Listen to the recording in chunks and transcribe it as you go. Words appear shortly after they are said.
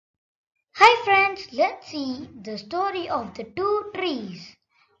Hi friends, let's see the story of the two trees.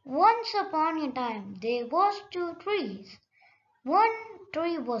 Once upon a time there was two trees. One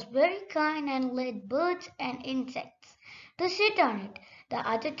tree was very kind and let birds and insects to sit on it. The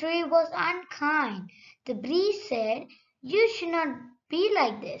other tree was unkind. The breeze said, "You should not be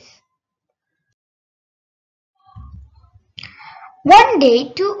like this." One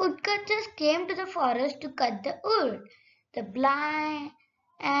day two woodcutters came to the forest to cut the wood, the blind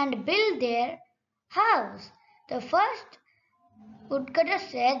and build their house. The first woodcutter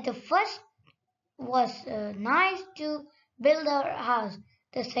said the first was nice to build our house.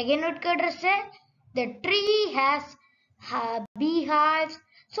 The second woodcutter said the tree has beehives,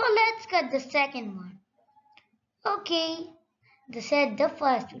 so let's cut the second one. Okay, they said the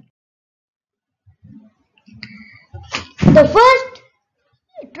first. The first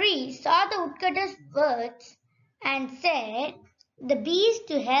tree saw the woodcutter's words and said the bees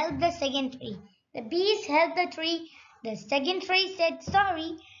to help the second tree. The bees helped the tree. The second tree said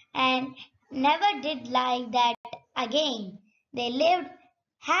sorry and never did like that again. They lived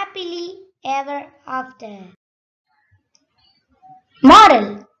happily ever after.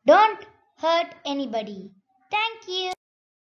 Moral: don't hurt anybody. Thank you.